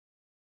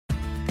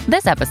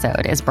This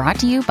episode is brought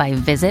to you by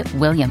Visit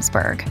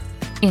Williamsburg.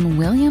 In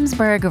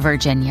Williamsburg,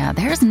 Virginia,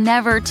 there's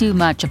never too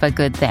much of a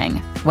good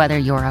thing. Whether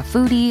you're a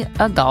foodie,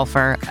 a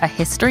golfer, a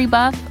history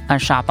buff, a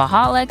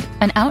shopaholic,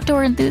 an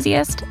outdoor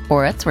enthusiast,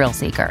 or a thrill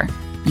seeker,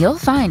 you'll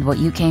find what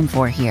you came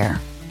for here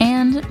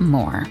and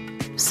more.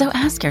 So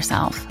ask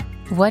yourself,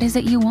 what is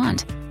it you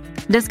want?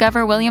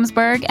 Discover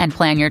Williamsburg and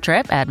plan your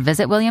trip at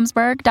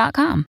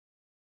visitwilliamsburg.com.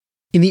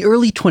 In the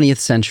early 20th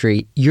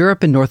century,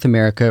 Europe and North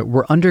America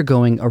were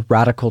undergoing a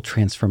radical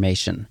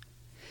transformation.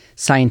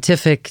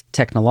 Scientific,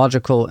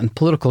 technological, and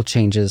political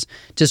changes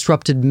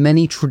disrupted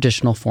many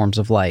traditional forms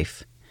of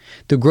life.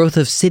 The growth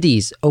of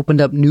cities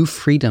opened up new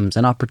freedoms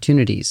and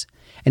opportunities,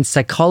 and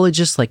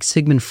psychologists like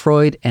Sigmund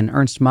Freud and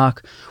Ernst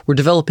Mach were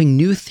developing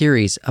new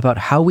theories about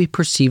how we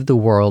perceive the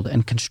world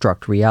and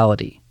construct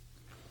reality.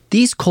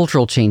 These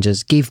cultural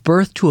changes gave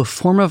birth to a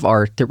form of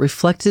art that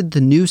reflected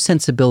the new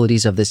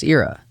sensibilities of this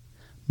era: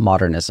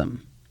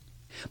 modernism.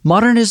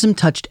 Modernism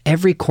touched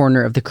every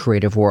corner of the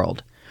creative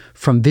world,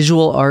 from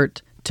visual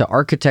art to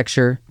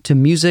architecture to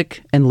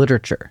music and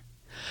literature.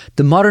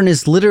 The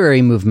modernist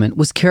literary movement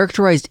was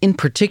characterized in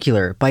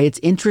particular by its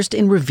interest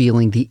in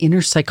revealing the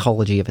inner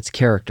psychology of its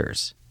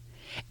characters.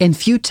 And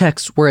few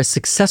texts were as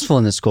successful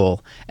in this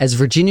goal as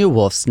Virginia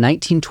Woolf's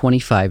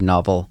 1925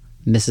 novel,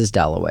 Mrs.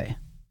 Dalloway.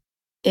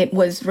 It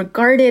was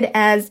regarded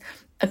as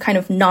a kind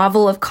of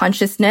novel of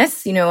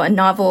consciousness, a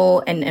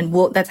novel, and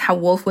that's how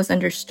Woolf was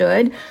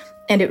understood.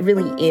 And it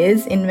really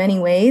is in many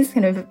ways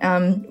kind of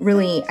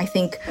really, I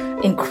think,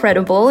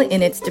 incredible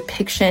in its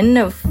depiction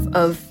of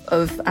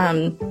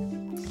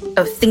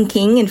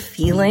thinking and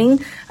feeling.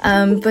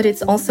 But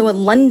it's also a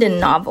London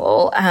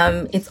novel.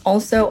 It's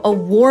also a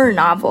war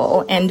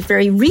novel. And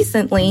very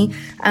recently,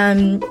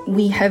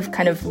 we have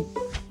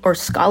or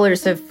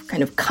scholars have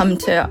kind of come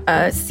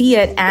to see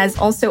it as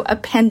also a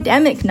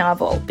pandemic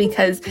novel,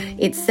 because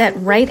it's set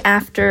right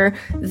after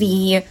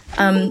the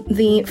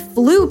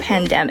flu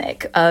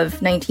pandemic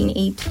of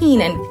 1918.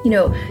 And,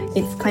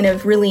 it's kind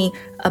of really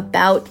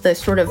about the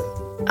sort of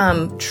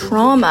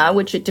trauma,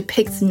 which it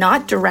depicts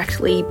not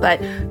directly,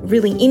 but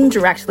really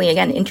indirectly,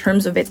 again, in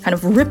terms of its kind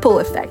of ripple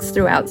effects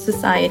throughout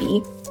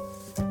society.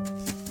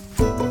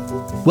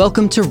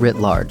 Welcome to Writ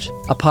Large,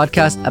 a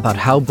podcast about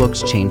how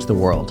books change the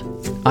world.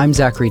 I'm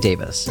Zachary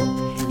Davis.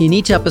 In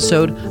each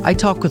episode, I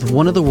talk with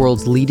one of the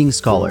world's leading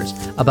scholars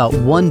about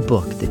one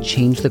book that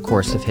changed the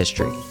course of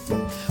history.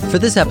 For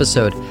this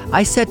episode,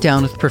 I sat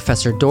down with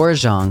Professor Dora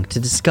Zhang to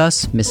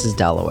discuss Mrs.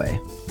 Dalloway.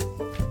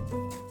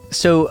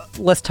 So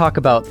let's talk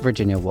about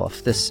Virginia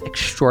Woolf, this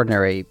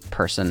extraordinary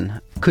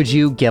person. Could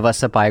you give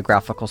us a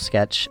biographical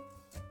sketch?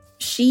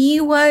 She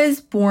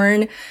was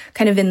born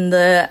kind of in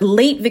the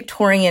late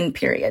Victorian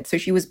period. So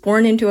she was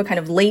born into a kind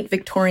of late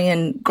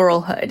Victorian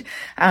girlhood,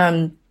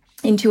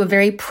 into a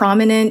very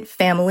prominent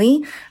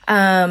family,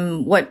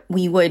 what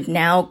we would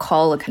now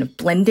call a kind of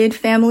blended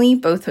family.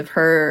 Both of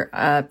her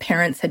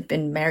parents had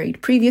been married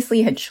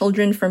previously, had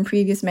children from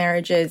previous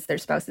marriages. Their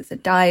spouses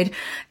had died.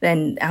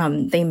 Then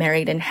they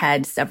married and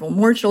had several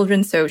more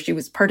children. So she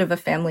was part of a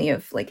family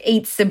of like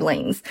 8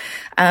 siblings.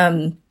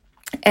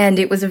 And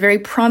it was a very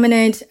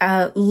prominent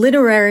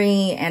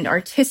literary and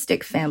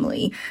artistic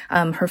family.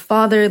 Her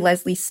father,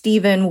 Leslie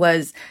Stephen,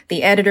 was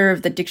the editor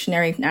of the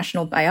Dictionary of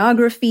National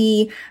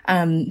Biography.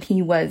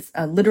 He was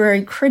a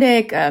literary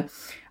critic, a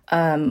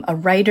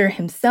writer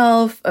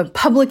himself, a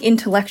public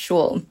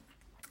intellectual.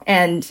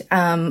 And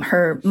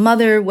her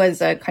mother was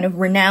a kind of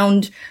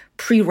renowned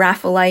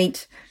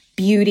pre-Raphaelite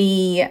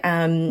beauty,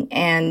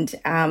 and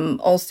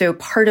also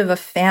part of a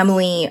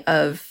family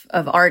of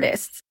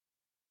artists.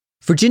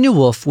 Virginia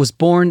Woolf was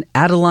born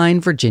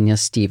Adeline Virginia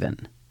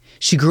Stephen.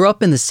 She grew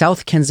up in the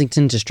South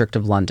Kensington district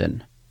of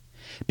London.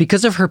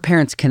 Because of her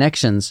parents'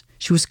 connections,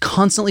 she was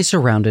constantly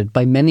surrounded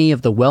by many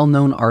of the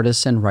well-known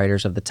artists and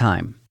writers of the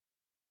time.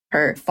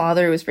 Her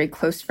father was very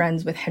close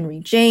friends with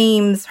Henry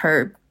James.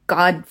 Her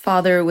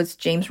godfather was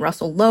James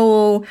Russell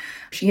Lowell.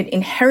 She had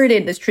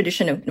inherited this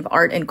tradition of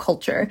art and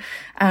culture.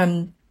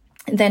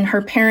 Then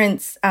her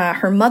parents,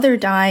 her mother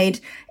died,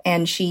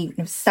 and she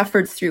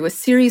suffered through a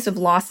series of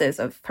losses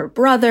of her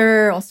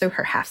brother, also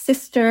her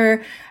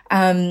half-sister,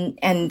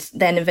 and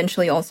then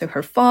eventually also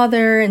her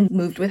father, and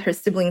moved with her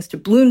siblings to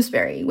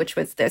Bloomsbury, which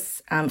was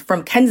this,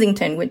 from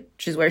Kensington, which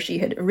is where she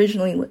had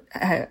originally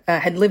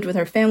had lived with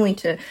her family,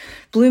 to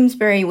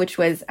Bloomsbury, which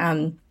was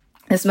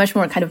this much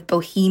more kind of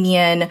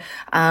bohemian,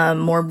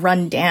 more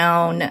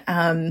run-down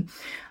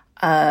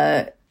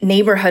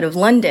neighborhood of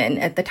London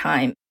at the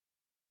time.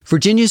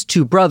 Virginia's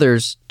 2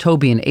 brothers,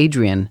 Toby and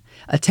Adrian,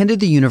 attended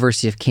the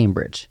University of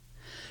Cambridge.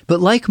 But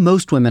like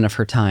most women of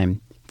her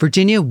time,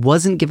 Virginia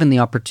wasn't given the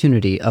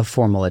opportunity of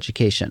formal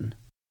education.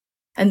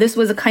 And this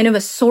was a kind of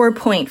a sore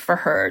point for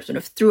her sort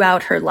of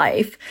throughout her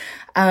life.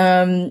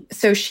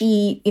 So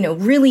she,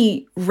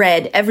 really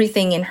read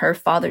everything in her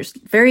father's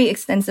very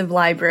extensive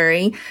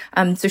library.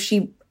 So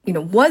she,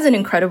 was an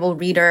incredible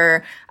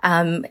reader,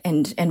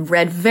 and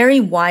read very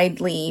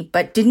widely,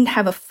 but didn't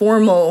have a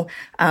formal,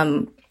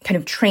 kind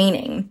of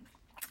training.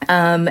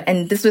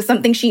 And this was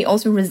something she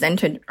also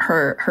resented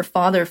her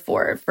father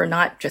for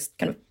not just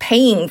kind of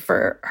paying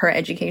for her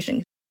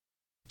education.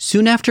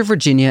 Soon after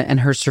Virginia and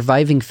her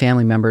surviving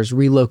family members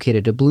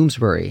relocated to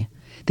Bloomsbury,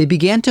 they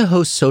began to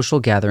host social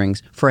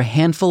gatherings for a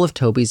handful of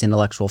Toby's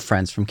intellectual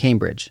friends from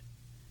Cambridge.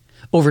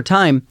 Over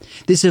time,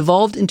 this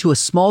evolved into a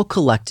small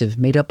collective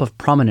made up of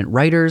prominent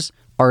writers,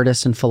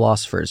 artists, and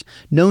philosophers,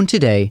 known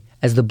today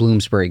as the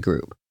Bloomsbury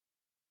Group.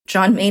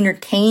 John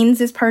Maynard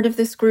Keynes is part of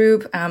this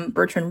group.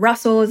 Bertrand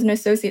Russell is an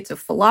associate, so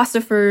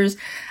philosophers,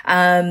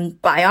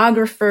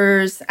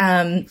 biographers,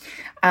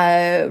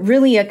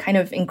 really a kind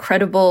of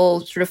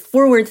incredible sort of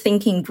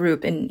forward-thinking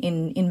group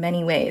in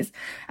many ways,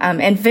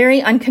 and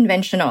very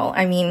unconventional.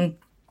 I mean,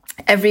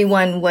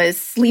 everyone was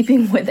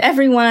sleeping with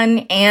everyone,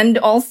 and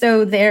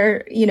also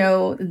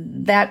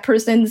that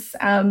person's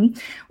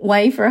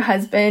wife or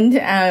husband.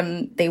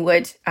 They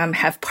would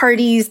have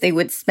parties. They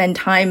would spend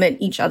time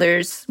at each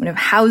other's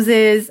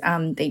houses.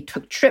 They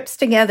took trips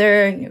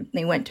together.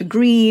 They went to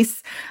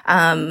Greece,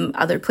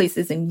 other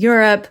places in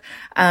Europe.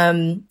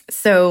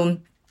 So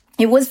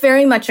it was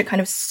very much a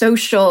kind of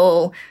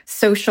social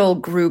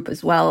group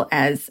as well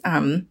as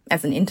an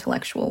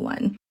intellectual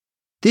one.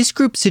 This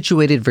group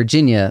situated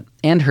Virginia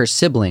and her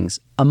siblings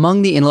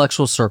among the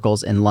intellectual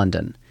circles in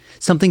London,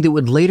 something that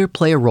would later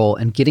play a role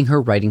in getting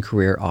her writing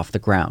career off the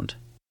ground.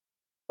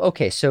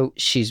 Okay, so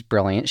she's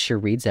brilliant. She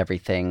reads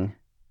everything.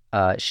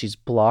 She's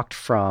blocked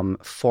from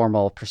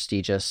formal,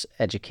 prestigious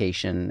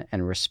education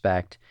and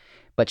respect,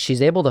 but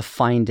she's able to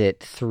find it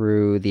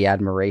through the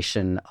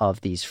admiration of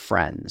these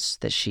friends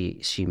that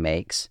she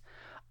makes.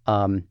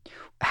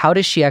 How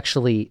does she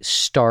actually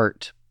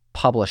start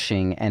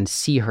publishing and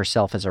see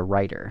herself as a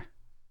writer?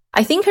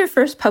 I think her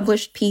first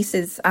published piece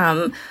is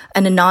an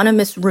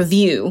anonymous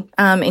review,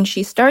 and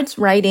she starts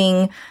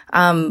writing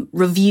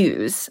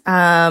reviews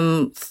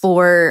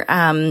for,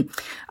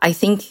 I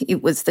think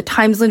it was the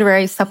Times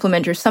Literary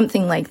Supplement or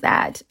something like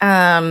that.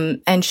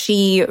 And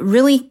she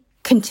really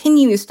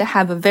continues to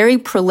have a very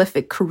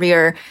prolific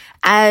career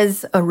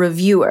as a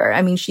reviewer.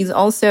 I mean, she's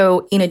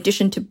also, in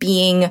addition to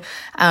being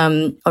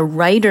a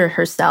writer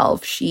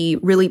herself, she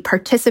really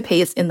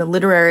participates in the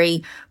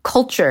literary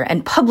culture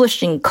and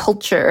publishing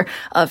culture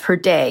of her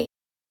day.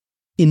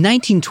 In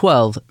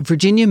 1912,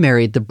 Virginia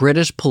married the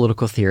British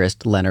political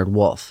theorist Leonard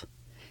Woolf.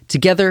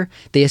 Together,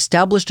 they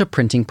established a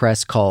printing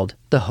press called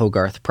the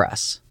Hogarth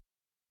Press.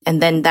 And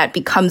then that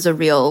becomes a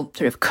real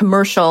sort of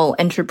commercial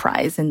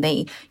enterprise. And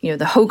they,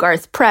 the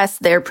Hogarth Press,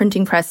 their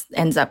printing press,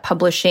 ends up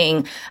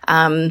publishing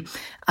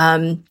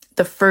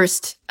the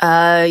first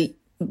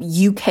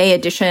UK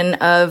edition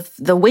of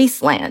The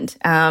Wasteland.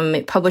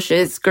 It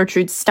publishes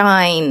Gertrude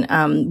Stein,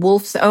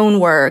 Woolf's own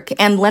work,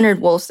 and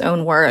Leonard Woolf's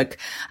own work.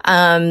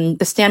 The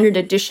standard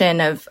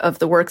edition of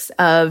the works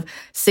of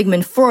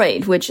Sigmund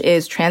Freud, which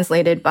is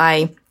translated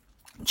by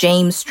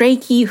James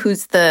Strachey,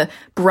 who's the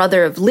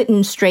brother of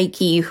Lytton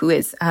Strachey, who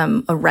is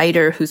a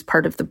writer who's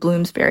part of the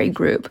Bloomsbury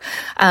Group.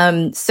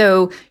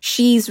 So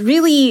she's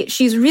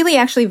really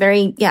actually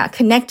very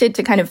connected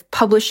to kind of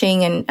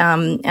publishing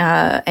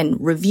and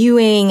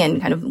reviewing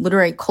and kind of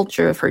literary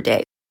culture of her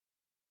day.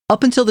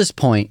 Up until this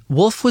point,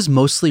 Woolf was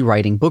mostly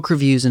writing book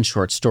reviews and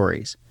short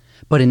stories.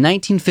 But in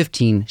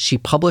 1915, she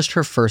published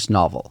her first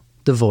novel,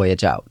 The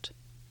Voyage Out.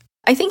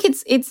 I think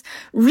it's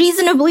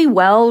reasonably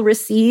well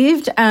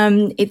received.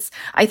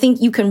 I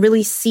think you can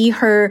really see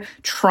her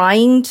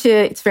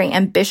it's very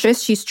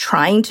ambitious. She's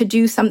trying to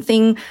do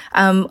something,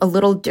 a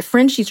little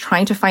different. She's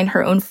trying to find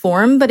her own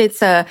form, but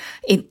it's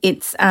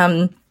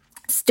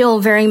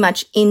still very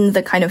much in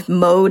the kind of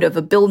mode of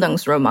a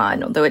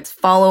Bildungsroman, although it's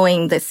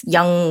following this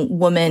young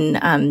woman,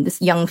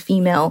 this young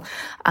female,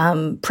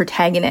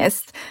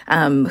 protagonist,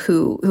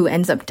 who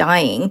ends up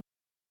dying.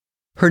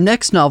 Her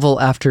next novel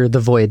after The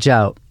Voyage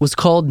Out was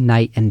called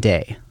Night and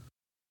Day.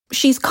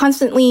 She's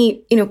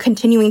constantly,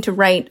 continuing to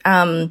write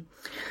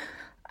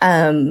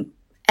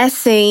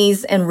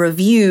essays and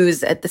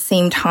reviews at the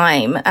same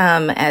time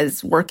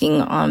as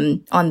working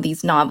on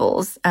these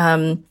novels.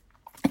 And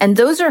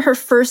those are her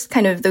first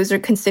those are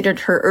considered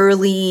her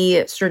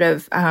early sort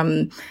of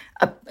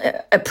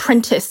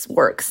apprentice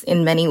works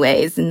in many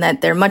ways, in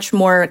that they're much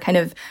more kind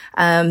of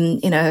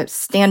in a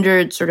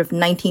standard sort of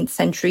 19th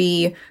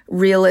century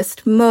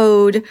realist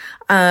mode.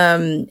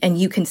 And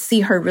you can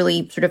see her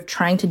really sort of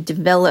trying to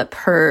develop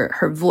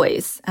her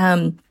voice.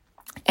 And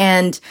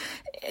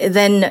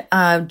then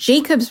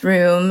Jacob's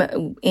Room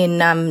in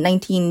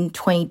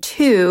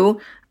 1922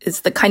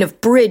 is the kind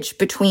of bridge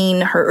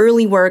between her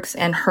early works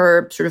and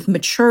her sort of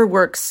mature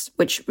works,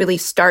 which really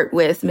start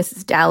with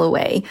Mrs.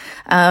 Dalloway.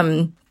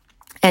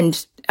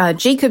 And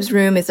Jacob's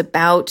Room is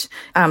about,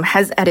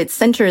 has at its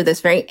center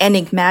this very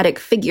enigmatic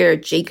figure,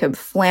 Jacob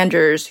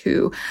Flanders,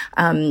 who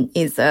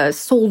is a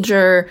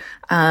soldier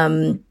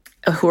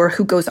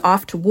who goes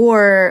off to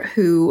war,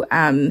 who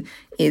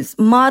is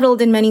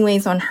modeled in many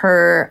ways on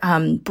her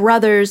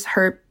brothers.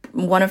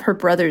 One of her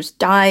brothers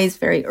dies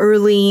very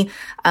early,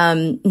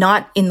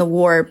 not in the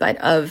war, but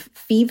of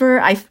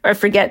fever. I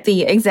forget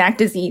the exact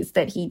disease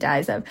that he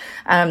dies of.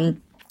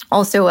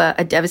 also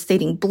a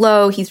devastating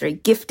blow. He's very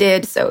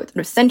gifted, so it's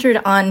sort of centered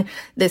on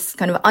this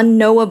kind of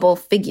unknowable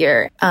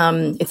figure.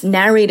 It's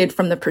narrated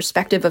from the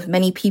perspective of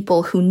many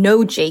people who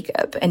know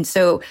Jacob, and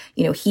so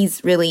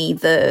he's really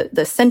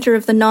the center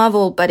of the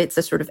novel, but it's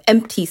a sort of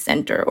empty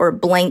center or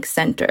blank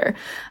center.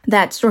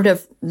 That sort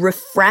of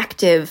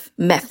refractive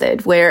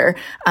method where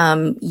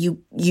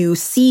you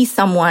see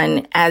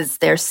someone as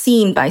they're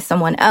seen by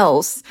someone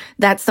else.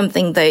 That's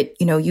something that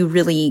you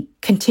really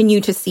continue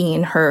to see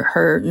in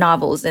her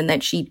novels, and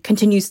that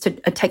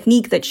a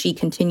technique that she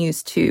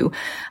continues to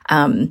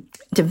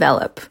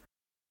develop.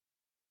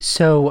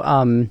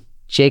 So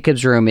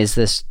Jacob's Room is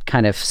this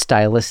kind of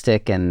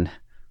stylistic and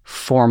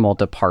formal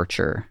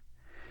departure,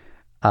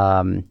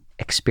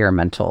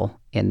 experimental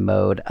in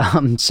mode.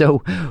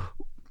 So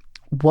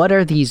what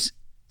are these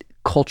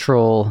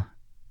cultural,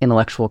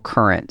 intellectual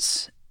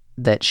currents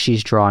that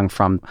she's drawing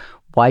from?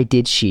 Why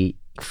did she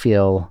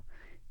feel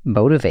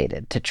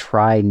motivated to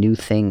try new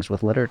things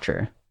with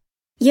literature?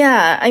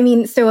 Yeah,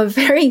 so a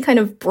very kind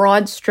of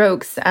broad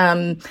strokes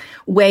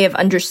way of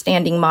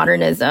understanding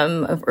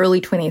modernism, of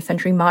early 20th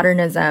century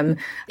modernism,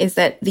 is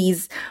that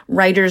these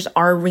writers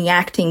are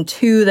reacting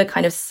to the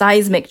kind of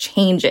seismic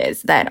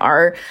changes that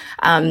are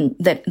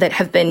that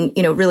have been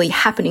really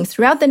happening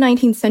throughout the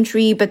 19th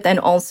century, but then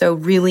also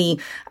really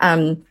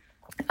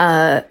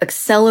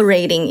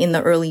accelerating in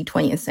the early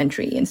 20th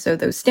century. And so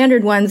those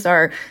standard ones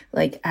are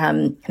like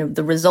kind of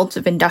the results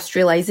of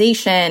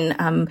industrialization,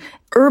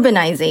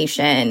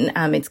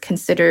 urbanization. It's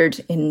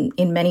considered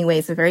in many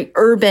ways a very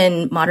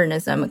urban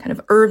modernism, a kind of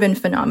urban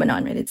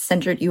phenomenon, right? It's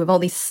centered, you have all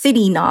these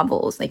city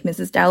novels, like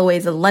Mrs. Dalloway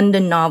is a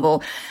London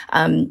novel.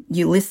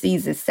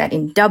 Ulysses is set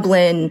in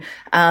Dublin.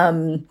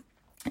 You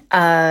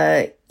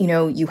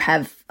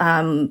have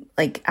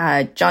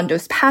John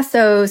Dos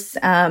Passos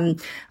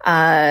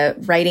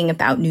writing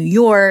about New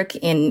York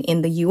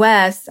in the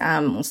U.S.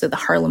 Also, the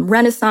Harlem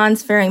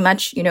Renaissance, very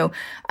much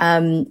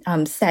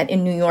set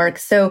in New York.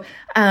 So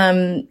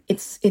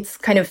it's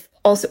kind of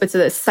also it's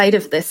the site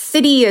of the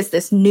city as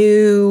this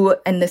new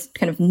and this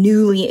kind of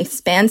newly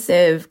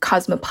expansive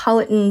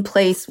cosmopolitan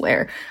place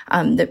where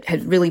that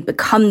had really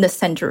become the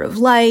center of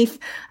life.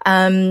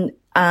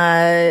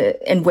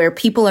 And where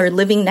people are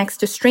living next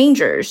to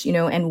strangers,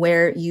 and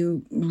where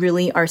you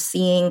really are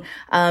seeing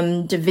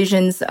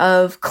divisions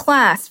of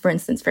class, for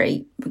instance,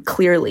 very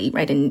clearly,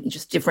 right, in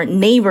just different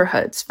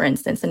neighborhoods, for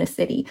instance, in a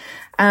city.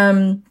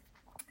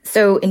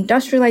 So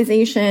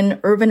industrialization,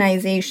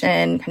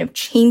 urbanization, kind of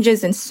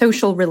changes in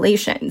social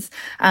relations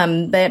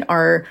that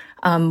are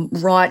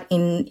wrought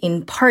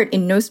in part,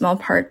 in no small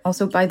part,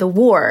 also by the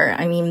war.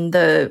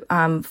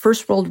 The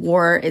First World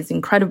War is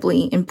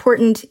incredibly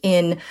important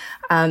in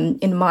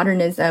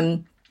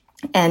modernism.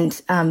 And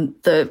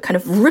the kind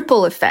of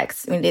ripple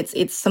effects.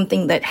 It's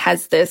something that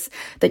has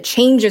that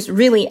changes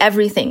really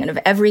everything and of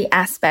every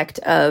aspect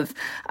of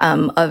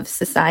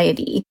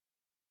society.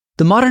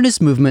 The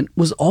modernist movement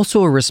was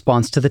also a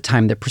response to the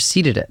time that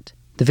preceded it,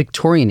 the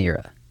Victorian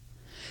era.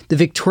 The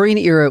Victorian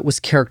era was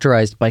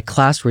characterized by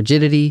class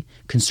rigidity,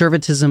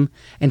 conservatism,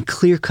 and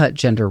clear-cut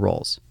gender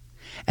roles.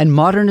 And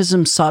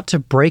modernism sought to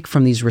break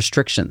from these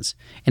restrictions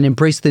and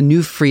embrace the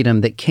new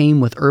freedom that came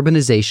with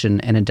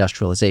urbanization and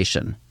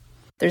industrialization.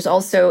 There's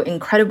also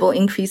incredible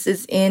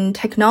increases in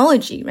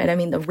technology,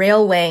 right? The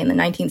railway in the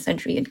 19th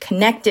century had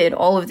connected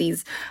all of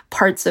these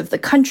parts of the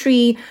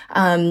country.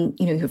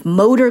 You have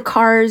motor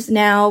cars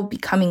now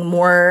becoming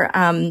more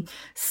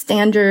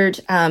standard.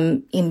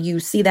 And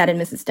you see that in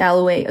Mrs.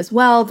 Dalloway as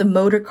well, the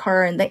motor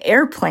car and the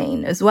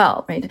airplane as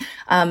well, right?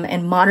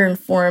 And modern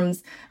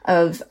forms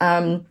of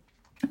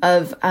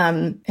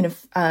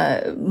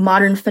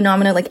modern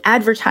phenomena like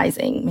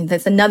advertising.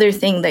 That's another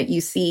thing that you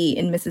see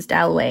in Mrs.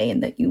 Dalloway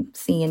and that you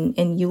see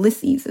in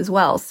Ulysses as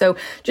well. So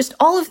just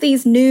all of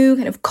these new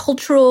kind of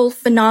cultural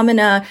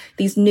phenomena,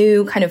 these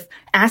new kind of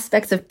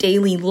aspects of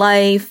daily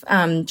life,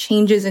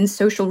 changes in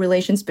social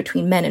relations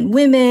between men and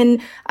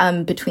women,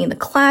 between the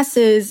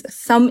classes,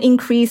 some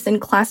increase in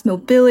class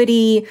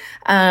mobility,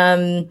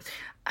 and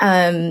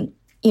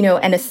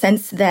a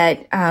sense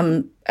that,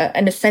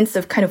 and a sense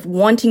of kind of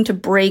wanting to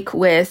break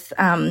with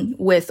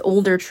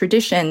older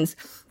traditions.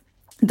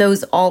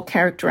 Those all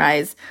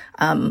characterize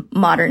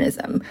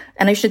modernism.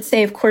 And I should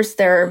say, of course,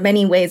 there are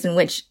many ways in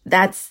which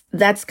that's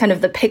kind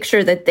of the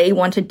picture that they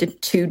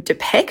wanted to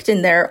depict.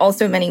 And there are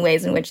also many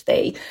ways in which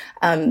they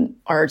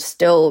are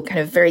still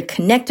kind of very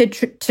connected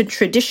to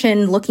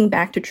tradition, looking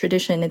back to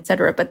tradition, et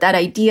cetera. But that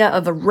idea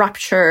of a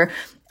rupture,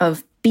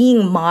 of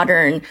being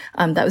modern,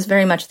 that was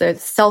very much the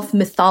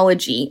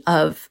self-mythology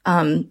of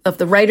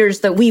the writers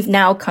that we've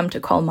now come to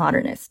call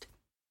modernist.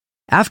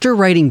 After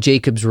writing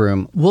Jacob's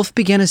Room, Woolf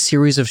began a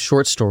series of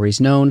short stories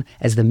known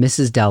as the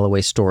Mrs.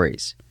 Dalloway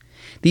stories.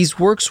 These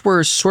works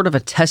were sort of a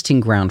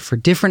testing ground for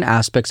different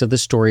aspects of the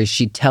stories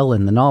she'd tell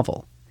in the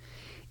novel.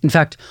 In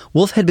fact,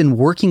 Woolf had been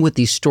working with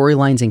these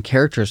storylines and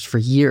characters for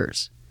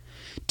years.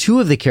 Two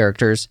of the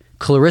characters,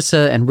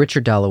 Clarissa and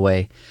Richard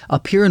Dalloway,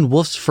 appear in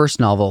Woolf's first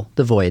novel,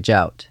 The Voyage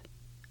Out.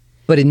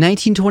 But in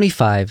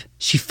 1925,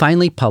 she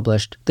finally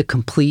published The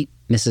Complete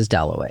Mrs.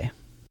 Dalloway.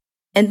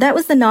 And that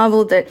was the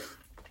novel that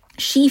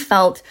she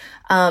felt,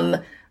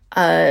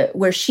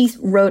 where she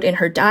wrote in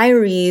her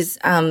diaries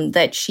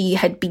that she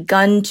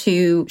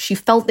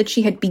felt that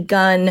she had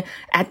begun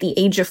at the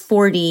age of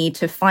 40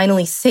 to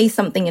finally say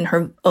something in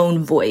her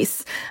own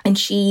voice. And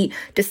she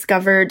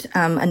discovered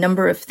a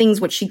number of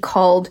things, what she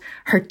called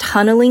her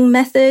tunneling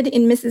method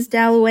in Mrs.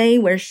 Dalloway,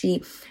 where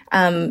she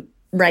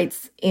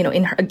writes,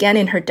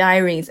 in her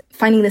diaries,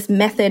 finding this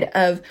method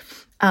of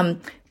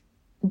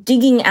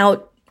digging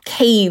out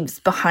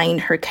caves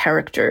behind her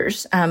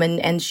characters.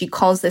 And she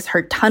calls this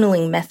her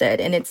tunneling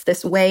method. And it's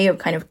this way of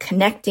kind of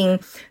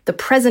connecting the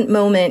present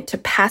moment to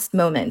past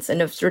moments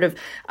and of sort of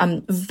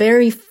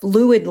very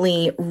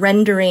fluidly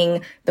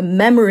rendering the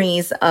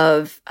memories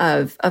of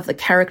the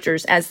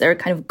characters as they're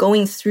kind of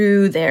going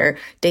through their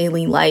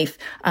daily life,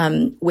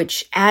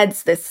 which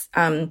adds this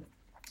kind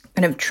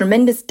of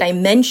tremendous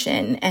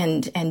dimension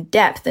and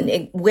depth, and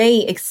it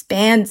way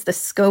expands the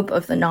scope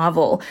of the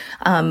novel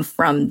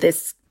from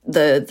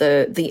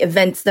the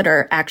events that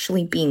are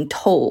actually being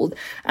told.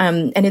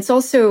 And it's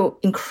also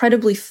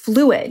incredibly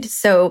fluid.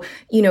 So,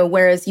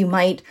 whereas you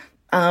might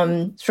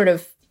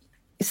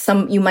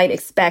you might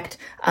expect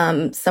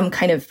some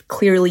kind of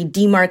clearly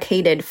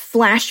demarcated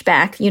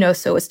flashback,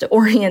 so as to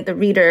orient the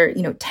reader,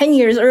 10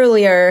 years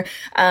earlier,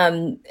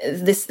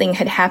 this thing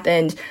had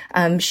happened.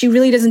 She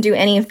really doesn't do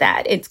any of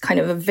that. It's kind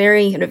of a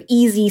very kind of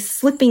easy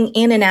slipping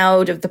in and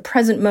out of the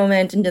present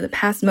moment into the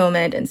past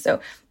moment. And so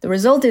the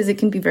result is it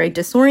can be very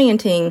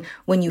disorienting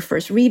when you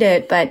first read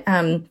it, but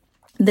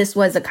this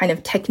was a kind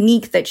of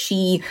technique that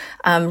she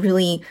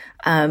really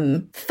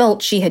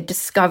felt she had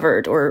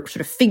discovered or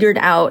sort of figured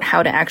out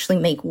how to actually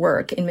make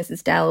work in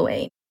Mrs.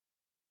 Dalloway.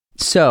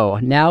 So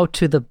now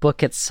to the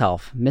book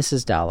itself,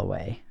 Mrs.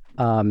 Dalloway.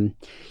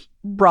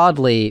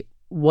 Broadly,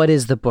 what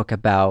is the book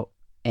about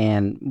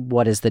and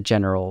what is the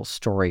general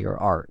story or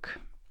arc?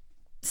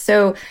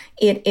 So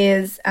it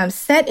is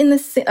set in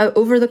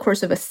over the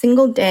course of a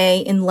single day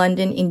in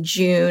London in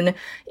June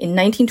in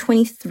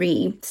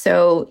 1923.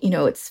 So,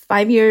 it's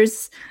 5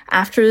 years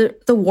after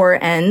the war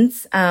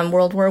ends,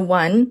 World War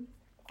I.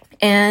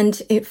 And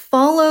it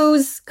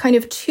follows kind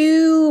of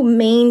two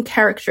main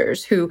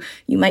characters who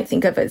you might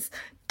think of as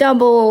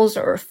doubles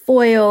or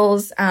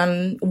foils.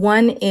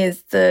 One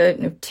is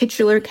the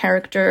titular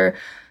character,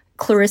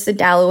 Clarissa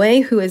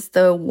Dalloway, who is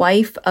the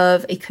wife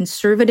of a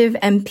conservative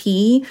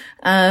MP,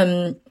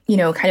 kind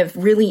of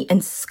really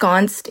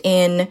ensconced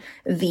in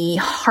the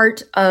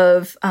heart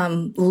of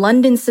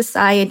London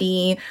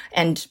society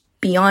and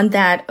beyond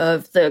that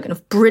of the kind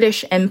of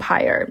British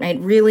Empire, right?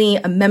 Really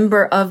a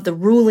member of the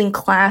ruling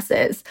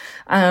classes.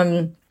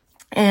 And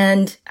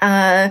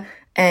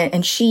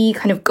she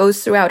kind of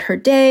goes throughout her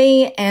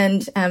day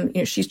and,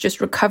 she's just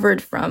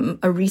recovered from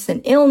a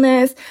recent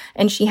illness,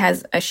 and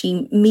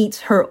she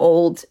meets her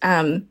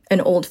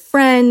an old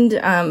friend,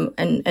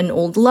 an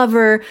old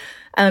lover,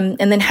 and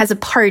then has a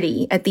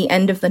party at the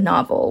end of the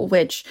novel,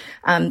 which,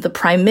 the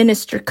Prime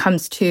Minister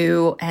comes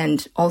to,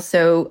 and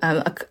also,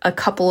 a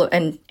couple,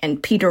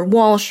 and Peter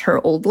Walsh,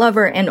 her old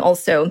lover, and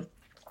also,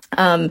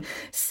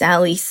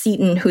 Sally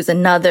Seton, who's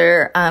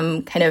another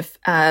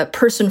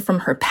person from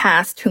her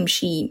past whom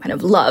she kind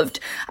of loved,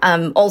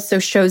 also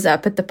shows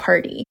up at the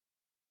party.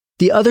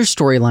 The other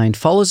storyline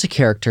follows a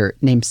character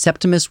named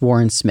Septimus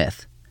Warren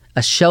Smith,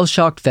 a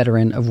shell-shocked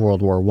veteran of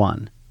World War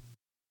I.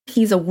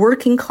 He's a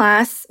working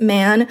class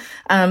man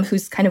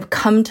who's kind of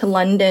come to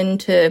London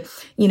to,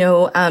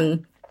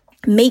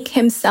 make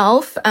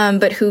himself,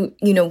 but who,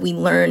 we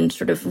learned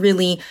sort of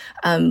really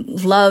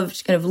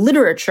loved kind of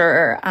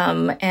literature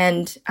who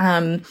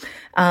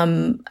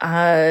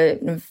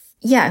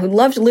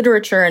loved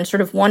literature and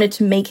sort of wanted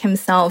to make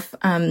himself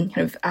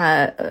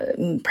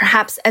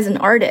perhaps as an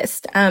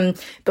artist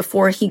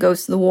before he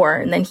goes to the war.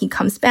 And then he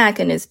comes back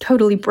and is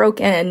totally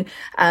broken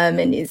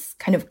and is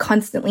kind of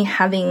constantly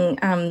having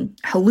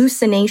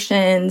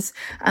hallucinations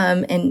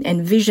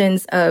and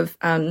visions of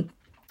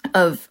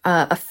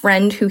a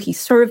friend who he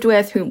served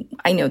with, who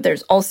I know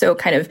there's also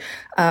kind of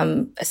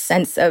a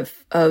sense of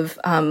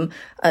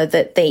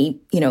that they,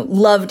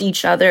 loved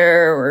each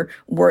other or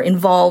were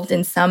involved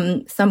in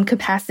some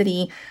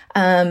capacity.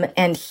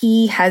 And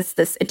he has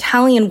this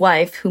Italian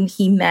wife whom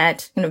he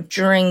met,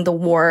 during the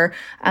war.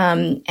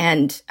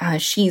 And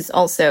she's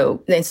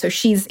also, and so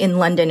she's in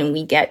London, and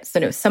we get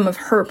sort of some of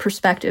her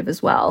perspective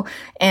as well.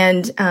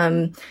 And,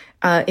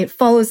 it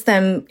follows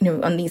them,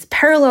 on these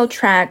parallel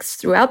tracks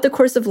throughout the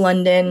course of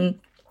London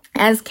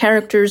as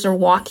characters are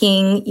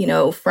walking,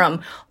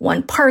 from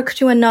one park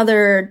to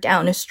another,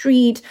 down a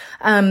street.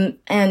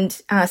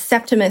 And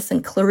Septimus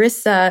and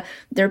Clarissa,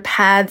 their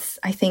paths,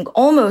 I think,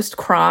 almost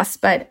cross,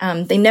 but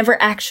they never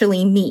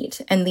actually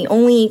meet. And the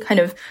only kind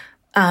of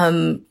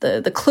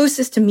the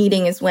closest to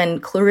meeting is when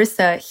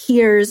Clarissa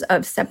hears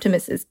of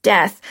Septimus's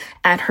death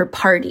at her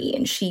party.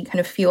 And she kind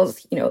of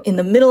feels, in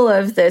the middle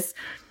of this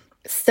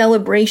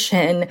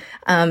celebration,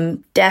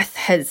 death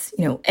has,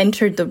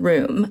 entered the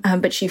room,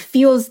 but she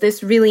feels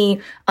this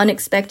really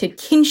unexpected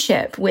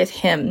kinship with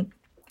him,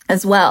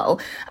 as well.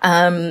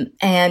 So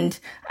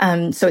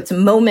it's a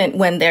moment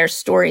when their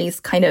stories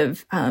kind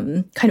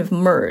of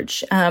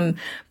merge.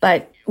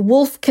 But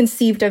Woolf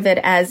conceived of it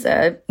as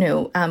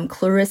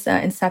Clarissa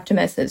and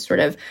Septimus as sort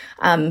of,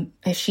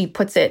 as she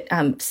puts it,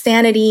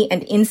 sanity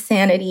and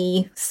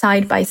insanity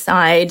side by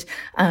side,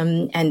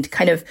 and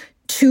kind of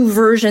two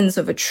versions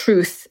of a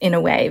truth in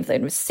a way,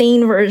 the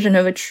sane version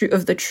of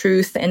the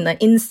truth and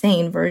the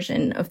insane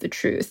version of the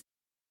truth.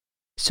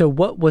 So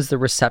what was the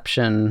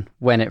reception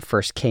when it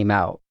first came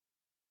out?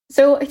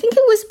 So I think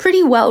it was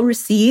pretty well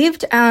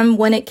received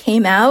when it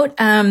came out.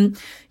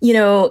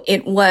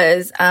 It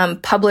was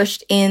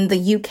published in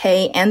the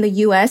UK and the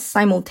US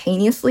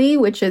simultaneously,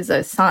 which is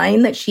a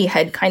sign that she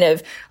had kind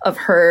of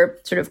her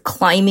sort of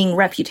climbing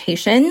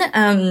reputation,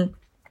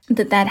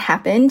 that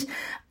happened.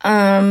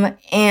 I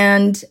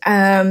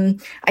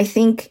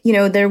think,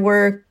 there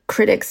were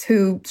critics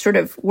who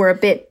were a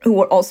bit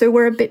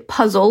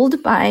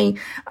puzzled by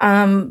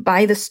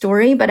the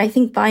story, but I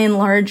think by and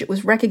large it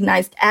was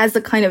recognized as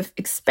a kind of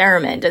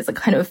experiment, as a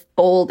kind of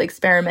bold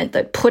experiment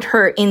that put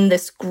her in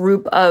this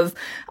group of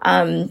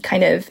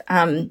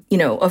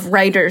of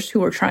writers who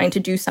were trying to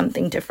do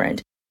something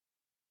different.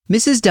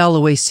 Mrs.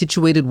 Dalloway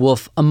situated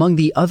Woolf among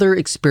the other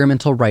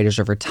experimental writers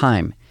of her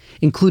time,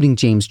 including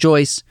James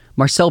Joyce,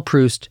 Marcel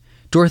Proust,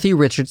 Dorothy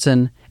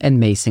Richardson, and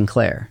May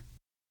Sinclair.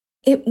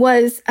 It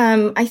was,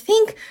 I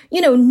think,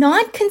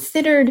 not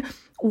considered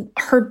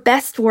her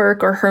best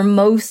work or her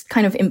most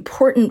kind of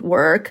important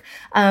work.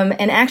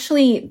 And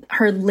actually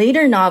her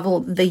later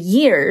novel, The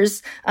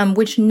Years,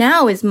 which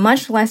now is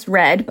much less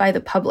read by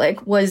the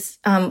public, was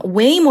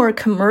way more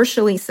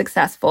commercially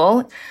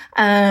successful,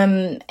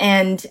 and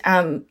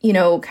kind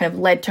of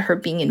led to her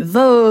being in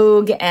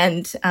Vogue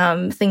and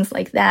things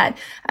like that.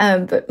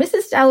 But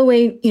Mrs.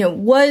 Dalloway,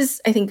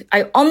 was, I think,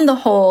 on the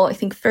whole, I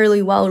think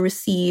fairly well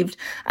received.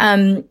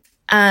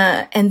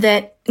 And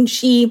that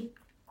she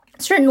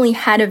certainly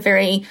had a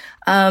very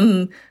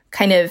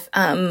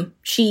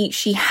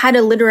she had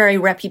a literary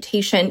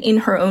reputation in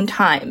her own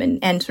time,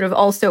 and sort of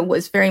also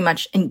was very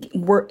much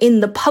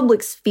in the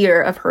public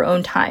sphere of her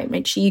own time.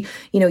 And she,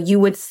 you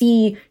would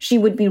see she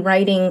would be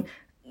writing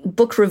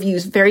book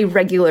reviews very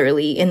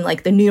regularly in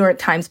like the New York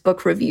Times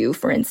book review,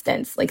 for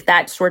instance, like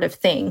that sort of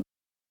thing.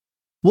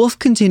 Woolf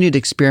continued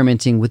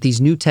experimenting with these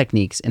new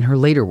techniques in her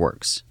later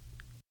works.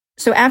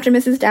 So after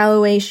Mrs.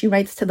 Dalloway, she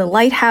writes to The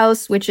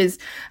Lighthouse, which is,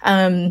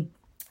 as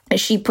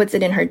she puts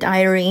it in her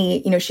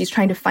diary, she's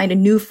trying to find a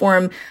new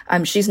form.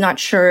 She's not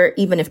sure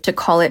even if to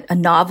call it a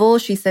novel.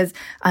 She says,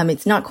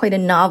 it's not quite a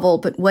novel,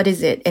 but what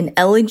is it? An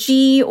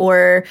elegy?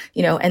 Or,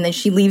 and then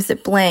she leaves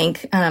it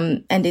blank.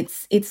 And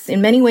it's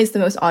in many ways the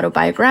most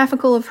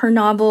autobiographical of her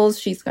novels.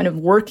 She's kind of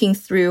working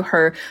through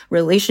her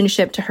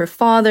relationship to her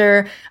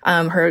father,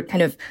 her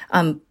kind of,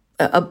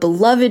 a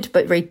beloved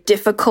but very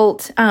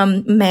difficult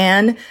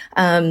man,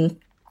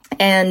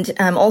 and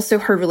also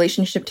her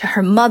relationship to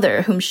her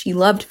mother, whom she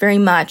loved very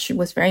much. It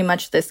was very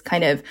much this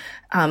kind of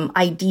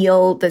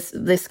ideal,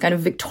 this kind of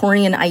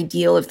Victorian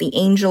ideal of the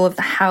angel of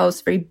the house,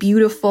 very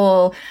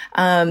beautiful,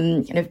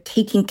 kind of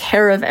taking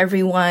care of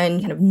everyone,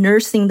 kind of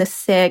nursing the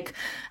sick.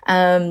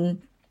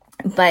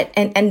 But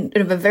sort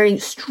of a very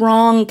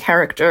strong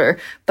character,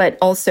 but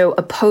also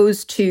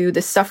opposed to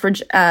the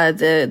suffrage,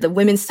 the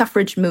women's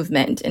suffrage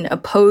movement, and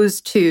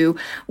opposed to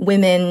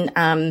women,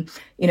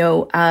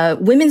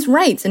 women's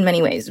rights in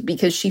many ways,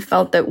 because she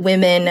felt that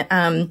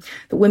the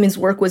women's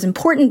work was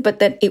important, but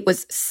that it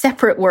was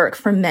separate work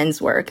from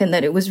men's work, and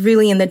that it was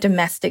really in the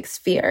domestic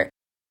sphere.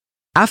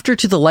 After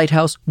To the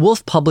Lighthouse,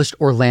 Woolf published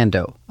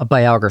Orlando, a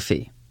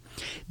biography.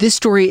 This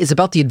story is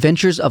about the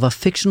adventures of a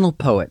fictional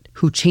poet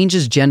who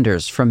changes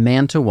genders from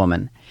man to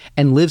woman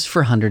and lives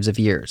for hundreds of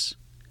years.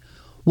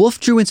 Woolf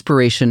drew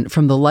inspiration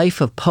from the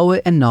life of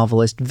poet and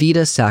novelist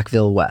Vida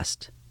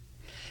Sackville-West.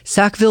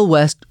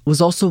 Sackville-West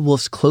was also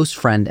Woolf's close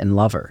friend and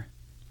lover.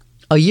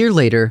 A year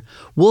later,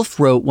 Woolf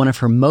wrote one of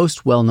her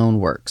most well-known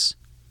works,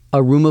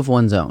 A Room of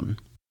One's Own.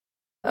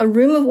 A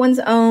Room of One's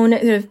Own,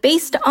 sort of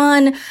based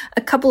on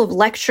a couple of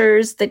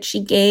lectures that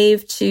she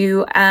gave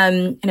to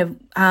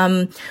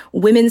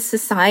women's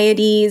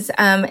societies,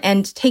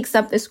 and takes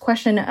up this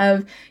question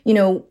of,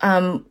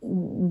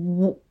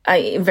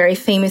 very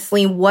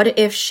famously, what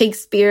if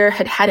Shakespeare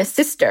had had a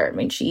sister? I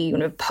mean, she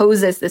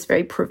poses this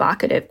very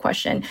provocative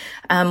question.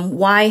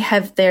 Why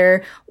have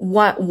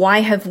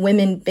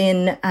women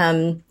been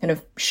kind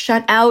of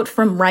shut out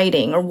from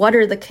writing, or what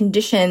are the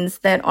conditions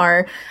that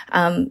are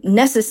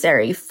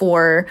necessary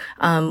for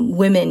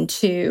women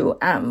to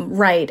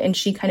write? And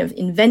she kind of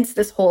invents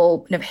this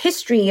whole kind of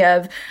history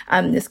of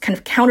this kind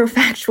of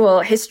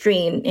counterfactual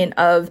history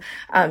of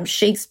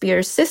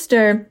Shakespeare's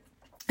sister,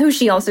 who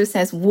she also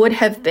says would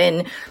have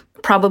been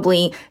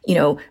probably,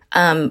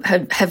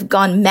 have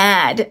gone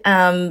mad.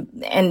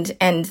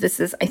 And this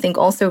is, I think,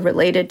 also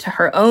related to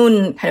her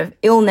own kind of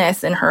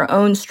illness and her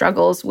own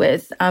struggles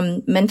with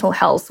mental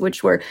health,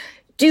 which were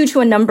due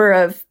to a number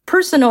of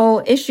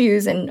personal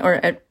issues and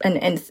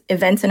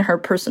events in her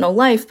personal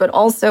life, but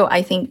also,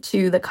 I think,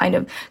 to the kind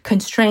of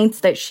constraints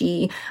that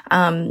she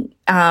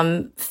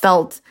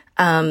felt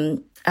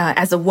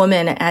as a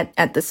woman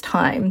at this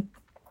time.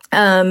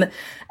 That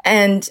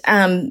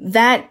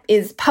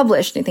is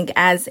published, I think,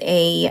 as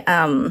a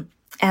kind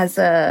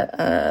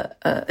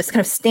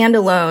of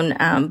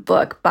standalone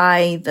book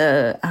by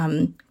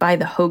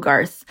the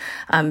Hogarth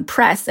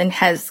Press, and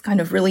has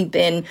kind of really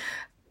been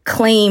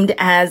claimed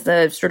as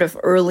a sort of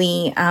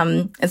early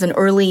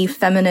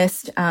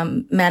feminist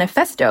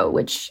manifesto,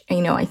 which,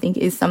 I think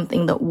is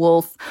something that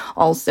Woolf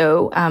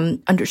also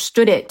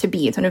understood it to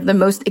be. It's one of the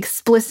most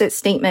explicit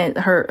statement,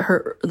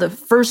 the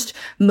first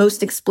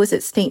most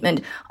explicit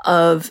statement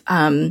of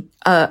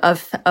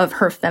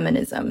her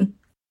feminism.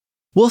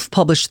 Woolf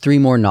published 3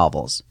 more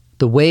novels: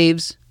 The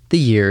Waves, The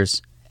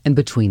Years, and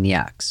Between the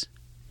Acts.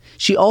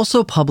 She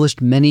also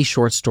published many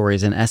short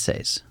stories and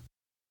essays.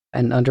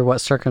 And under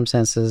what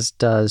circumstances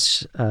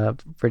does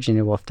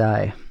Virginia Woolf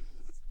die?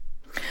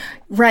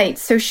 Right.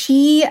 So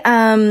she,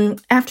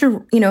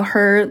 after,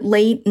 her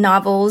late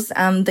novels,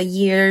 The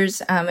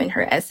Years, and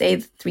her essay,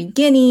 The Three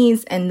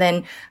Guineas, and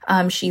then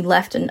she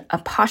left a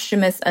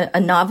posthumous, a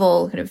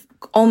novel kind of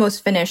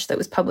almost finished that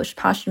was published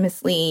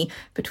posthumously,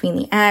 Between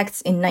the Acts,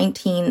 in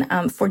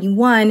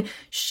 1941.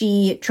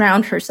 She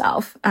drowned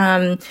herself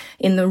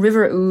in the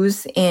River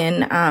Ouse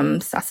in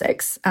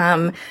Sussex.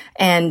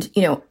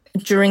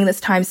 During this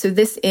time. So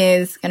this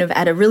is kind of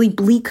at a really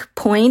bleak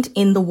point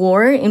in the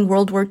war, in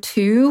World War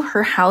II.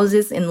 Her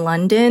houses in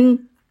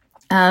London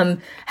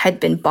had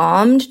been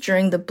bombed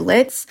during the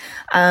Blitz.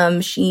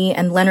 She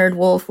and Leonard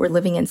Woolf were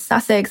living in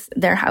Sussex,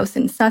 their house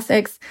in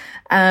Sussex.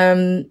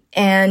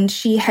 And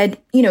she had,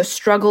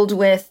 struggled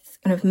with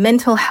kind of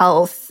mental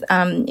health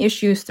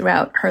issues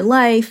throughout her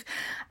life.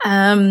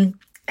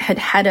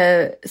 Had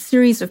a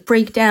series of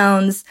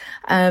breakdowns,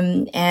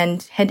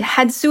 and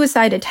had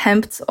suicide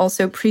attempts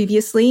also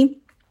previously.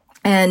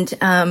 And,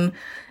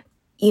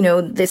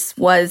 this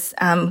was,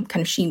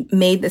 she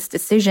made this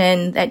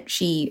decision that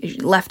she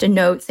left a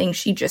note saying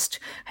she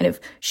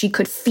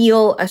could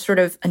feel a sort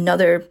of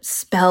another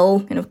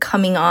spell kind of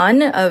coming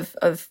on of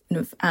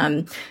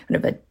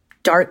a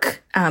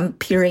dark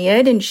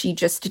period, and she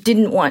just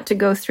didn't want to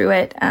go through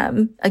it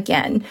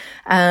again.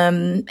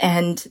 And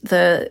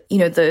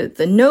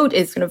the note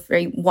is kind of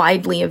very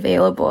widely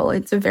available.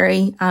 It's a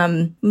very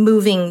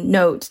moving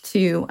note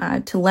to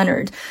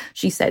Leonard.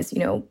 She says,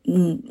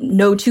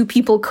 no two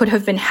people could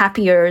have been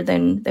happier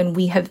than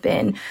we have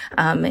been.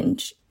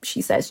 And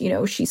she says,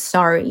 she's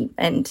sorry,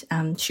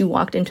 and she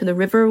walked into the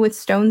river with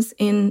stones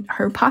in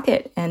her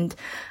pocket and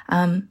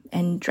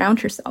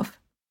drowned herself.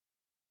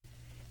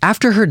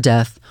 After her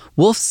death,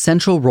 Woolf's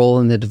central role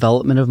in the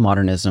development of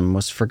modernism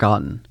was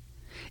forgotten.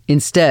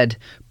 Instead,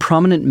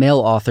 prominent male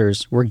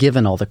authors were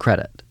given all the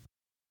credit.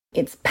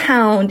 It's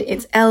Pound,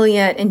 it's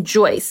Eliot, and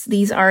Joyce.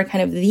 These are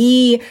kind of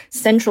the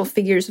central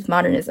figures of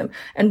modernism.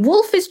 And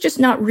Woolf is just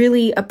not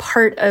really a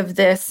part of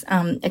this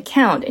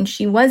account. And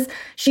she was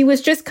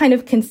just kind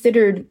of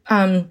considered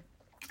a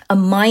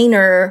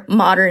minor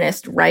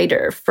modernist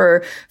writer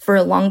for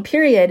a long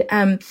period.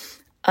 Kind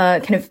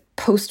of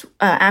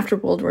after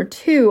World War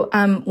II,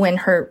 when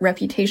her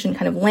reputation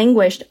kind of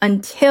languished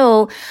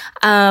until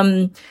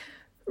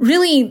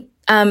really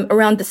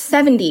around the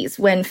 70s,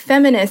 when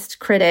feminist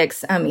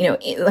critics,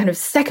 kind of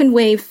second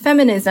wave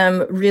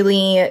feminism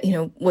really,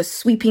 was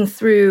sweeping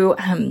through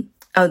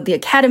the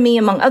academy,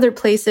 among other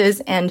places,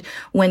 and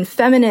when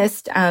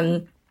feminist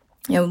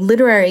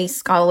literary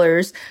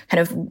scholars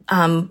kind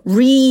of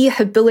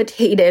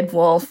rehabilitated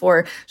Woolf,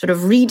 or sort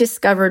of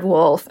rediscovered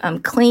Woolf,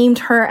 claimed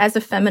her as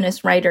a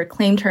feminist writer,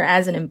 claimed her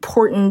as an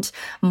important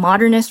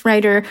modernist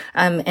writer,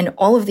 and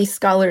all of these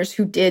scholars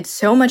who did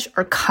so much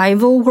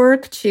archival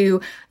work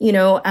to,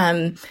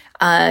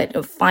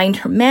 find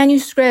her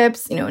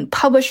manuscripts, and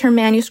publish her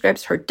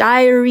manuscripts, her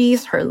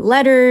diaries, her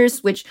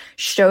letters, which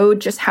showed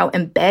just how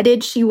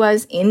embedded she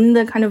was in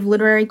the kind of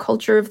literary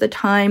culture of the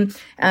time,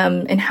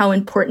 and how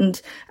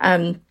important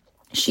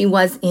she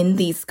was in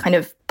these kind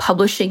of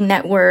publishing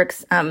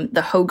networks,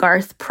 the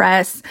Hogarth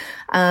Press,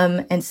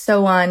 and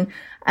so on.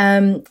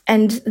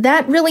 And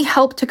that really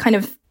helped to kind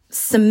of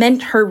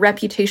cement her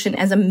reputation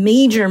as a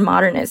major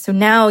modernist. So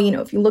now,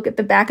 if you look at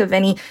the back of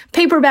any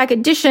paperback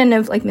edition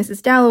of like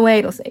Mrs. Dalloway,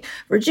 it'll say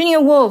Virginia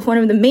Woolf, one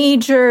of the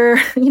major,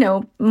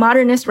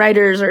 modernist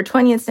writers or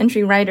 20th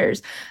century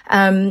writers.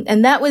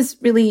 And that was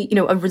really,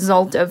 a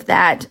result of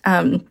that,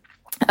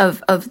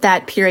 of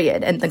that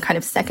period and the kind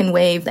of second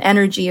wave, the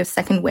energy of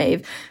second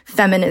wave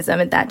feminism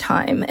at that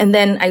time. And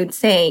then I would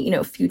say,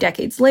 a few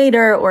decades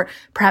later, or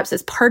perhaps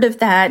as part of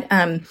that,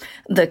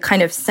 the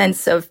kind of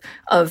sense of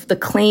the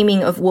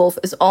claiming of Woolf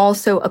as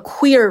also a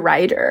queer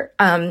writer,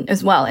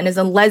 as well, and as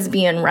a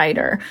lesbian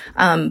writer,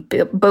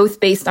 both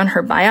based on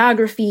her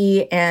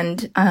biography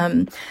and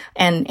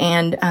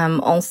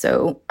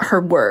also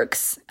her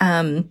works.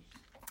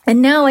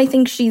 And now I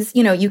think she's,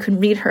 you can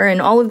read her in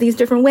all of these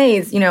different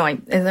ways.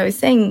 As I was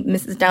saying,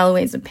 Mrs.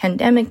 Dalloway is a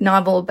pandemic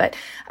novel, but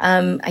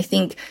I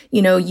think,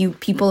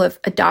 people have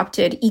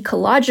adopted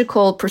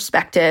ecological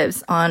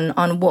perspectives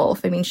on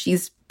Woolf. I mean,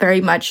 she's very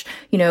much,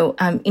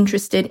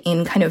 interested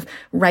in kind of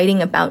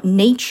writing about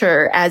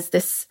nature as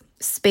this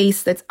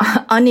space that's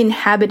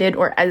uninhabited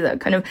or as a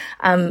kind of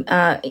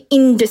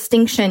in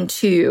distinction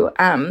to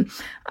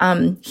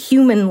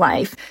human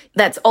life.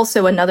 That's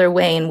also another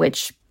way in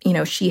which,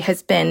 she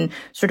has been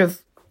sort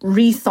of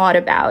rethought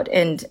about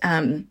and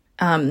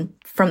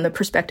from the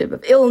perspective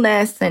of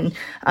illness and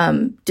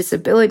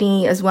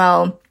disability as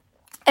well.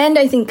 And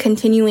I think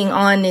continuing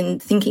on in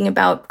thinking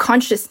about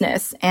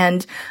consciousness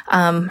and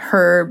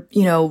her,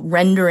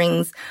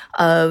 renderings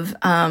of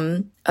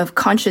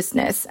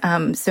consciousness.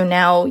 So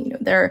now,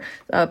 they're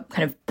a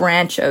kind of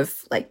branch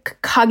of like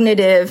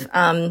cognitive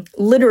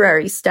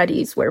literary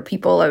studies where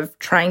people are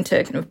trying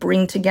to kind of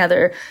bring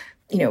together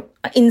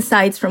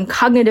insights from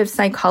cognitive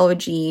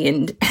psychology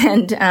and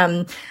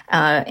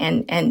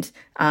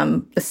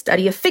the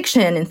study of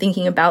fiction and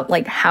thinking about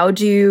like how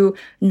do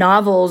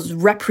novels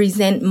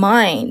represent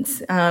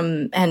minds.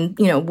 And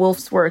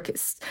Woolf's work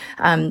is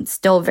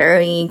still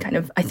very kind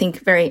of, I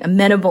think, very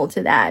amenable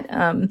to that,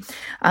 and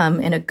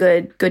a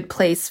good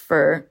place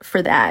for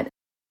that.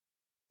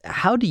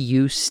 How do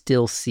you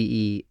still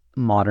see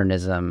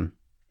modernism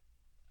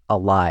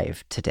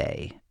alive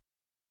today?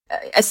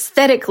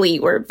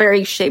 Aesthetically, we're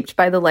very shaped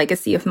by the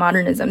legacy of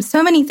modernism.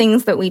 So many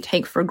things that we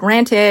take for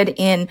granted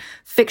in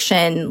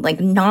fiction,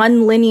 like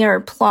non-linear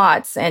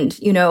plots and,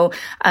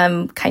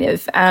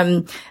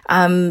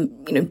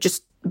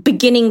 just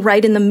beginning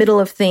right in the middle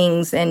of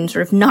things and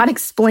sort of not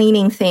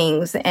explaining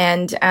things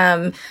and,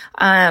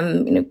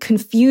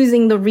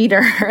 confusing the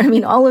reader. I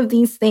mean, all of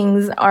these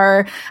things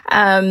are,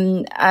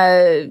 kind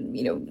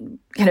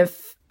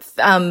of,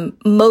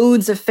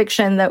 modes of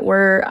fiction that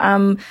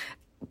were,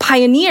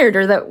 pioneered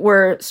or that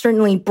were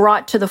certainly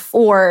brought to the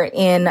fore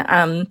in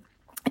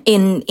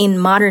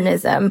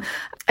modernism.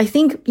 I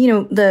think,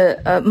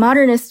 the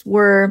modernists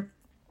were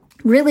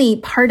really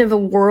part of a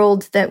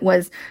world that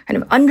was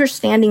kind of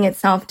understanding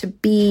itself to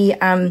be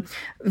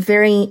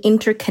very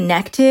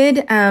interconnected,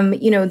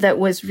 that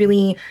was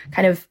really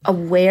kind of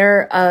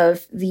aware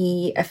of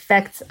the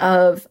effects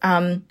of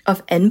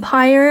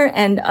empire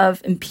and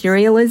of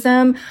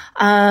imperialism,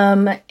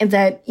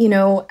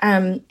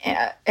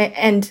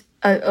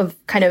 of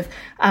kind of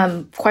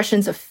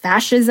questions of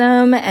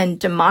fascism and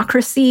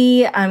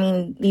democracy. I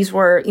mean, these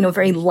were,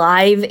 very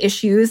live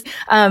issues.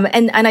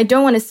 And I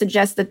don't want to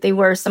suggest that they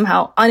were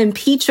somehow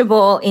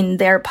unimpeachable in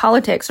their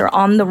politics or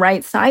on the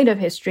right side of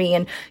history.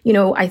 And,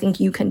 I think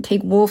you can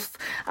take Woolf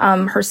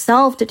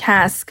herself to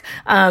task.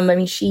 I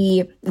mean,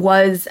 she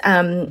was,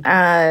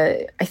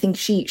 I think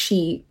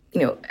she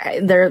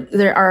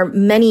there are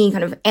many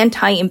kind of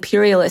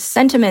anti-imperialist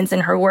sentiments in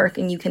her work,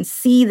 and you can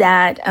see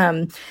that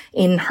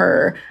in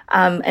her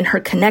and her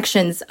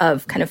connections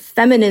of kind of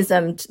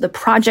feminism, to the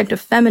project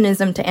of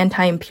feminism to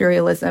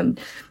anti-imperialism.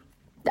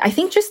 I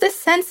think just this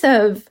sense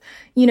of,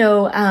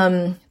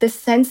 this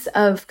sense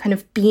of kind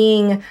of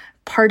being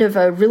part of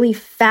a really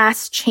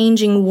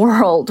fast-changing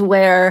world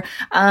where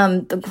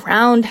the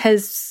ground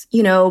has,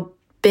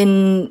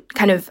 been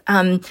kind of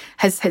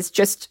has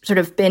just sort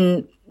of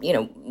been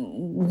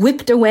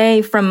whipped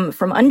away from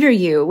under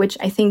you, which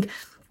I think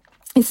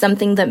is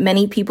something that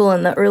many people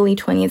in the early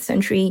 20th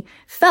century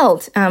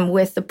felt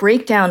with the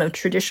breakdown of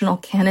traditional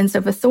canons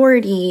of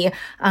authority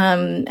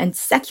and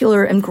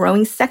secular and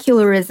growing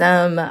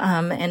secularism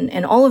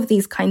and all of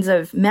these kinds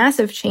of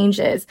massive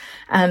changes.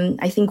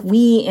 I think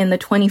we in the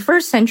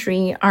 21st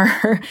century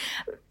are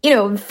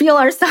feel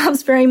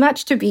ourselves very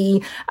much to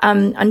be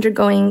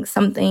undergoing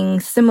something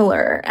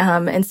similar.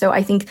 And so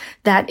I think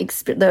that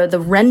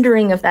the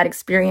rendering of that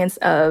experience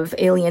of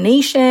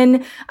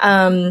alienation,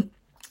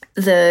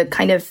 the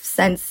kind of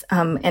sense,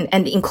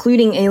 and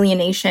including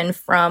alienation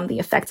from the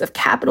effects of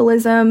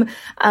capitalism,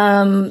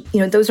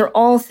 those are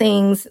all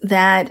things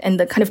that, and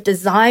the kind of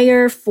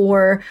desire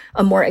for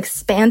a more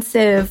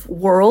expansive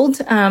world,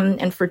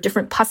 and for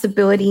different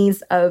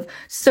possibilities of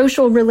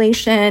social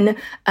relation,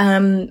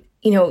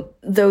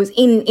 those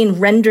in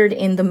rendered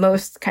in the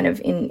most kind of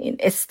in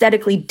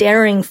aesthetically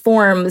daring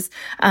forms.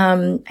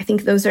 I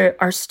think those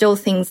are still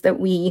things that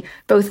we,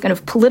 both kind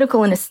of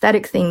political and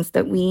aesthetic things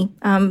that we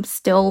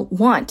still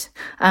want.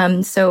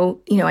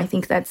 So, I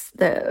think that's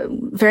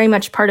very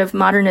much part of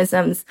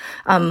modernism's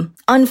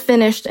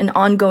unfinished and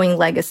ongoing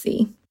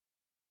legacy.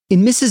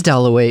 In Mrs.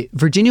 Dalloway,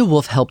 Virginia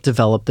Woolf helped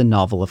develop the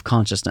novel of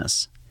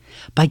consciousness.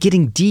 By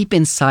getting deep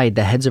inside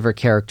the heads of her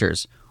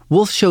characters,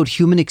 Woolf showed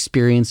human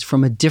experience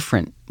from a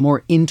different,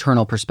 more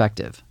internal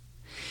perspective.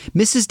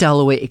 Mrs.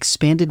 Dalloway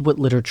expanded what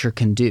literature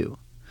can do,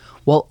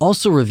 while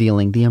also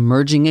revealing the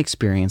emerging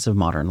experience of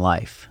modern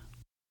life.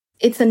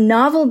 It's a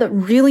novel that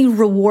really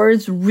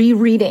rewards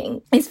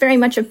rereading. It's very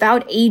much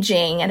about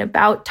aging and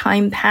about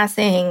time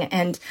passing.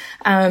 And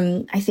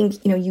I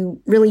think,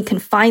 you really can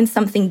find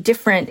something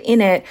different in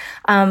it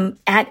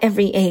at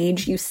every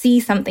age. You see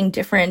something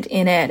different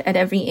in it at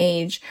every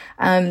age.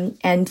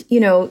 And,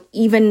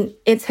 even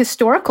its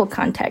historical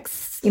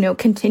contexts,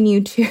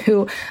 continue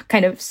to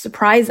kind of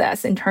surprise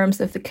us in terms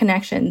of the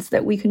connections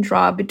that we can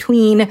draw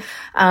between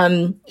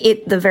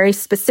the very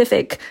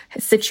specific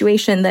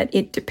situation that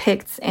it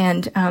depicts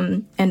and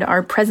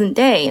our present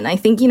day. And I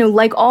think,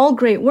 like all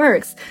great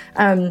works,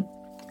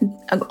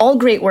 all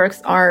great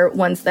works are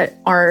ones that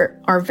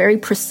are very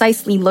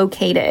precisely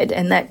located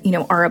and that,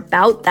 are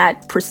about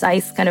that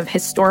precise kind of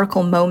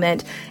historical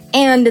moment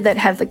and that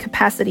have the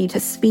capacity to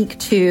speak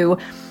to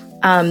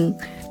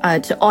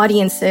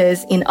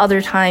audiences in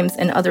other times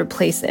and other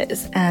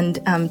places. And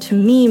to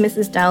me,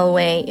 Mrs.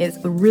 Dalloway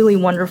is a really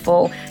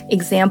wonderful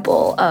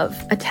example of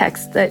a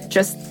text that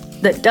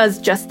does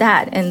just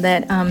that, and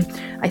that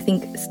I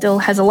think still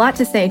has a lot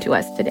to say to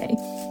us today.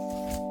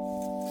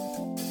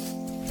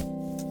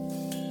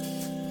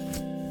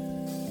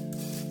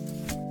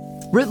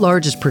 Writ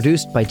Large is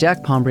produced by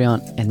Jack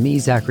Pombriant and me,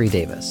 Zachary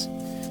Davis.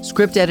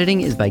 Script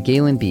editing is by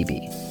Galen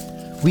Beebe.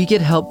 We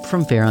get help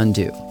from Fair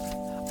Undo.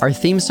 Our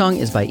theme song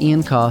is by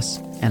Ian Koss,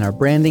 and our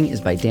branding is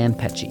by Dan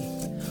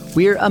Pecci.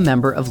 We're a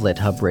member of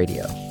LitHub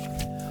Radio.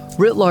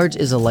 Writ Large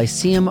is a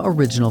Lyceum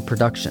original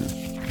production.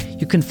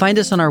 You can find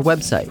us on our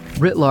website,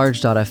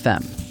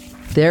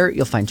 writlarge.fm. There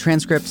you'll find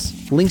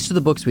transcripts, links to the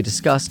books we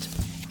discussed,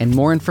 and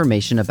more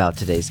information about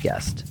today's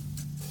guest.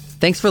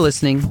 Thanks for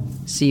listening.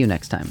 See you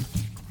next time.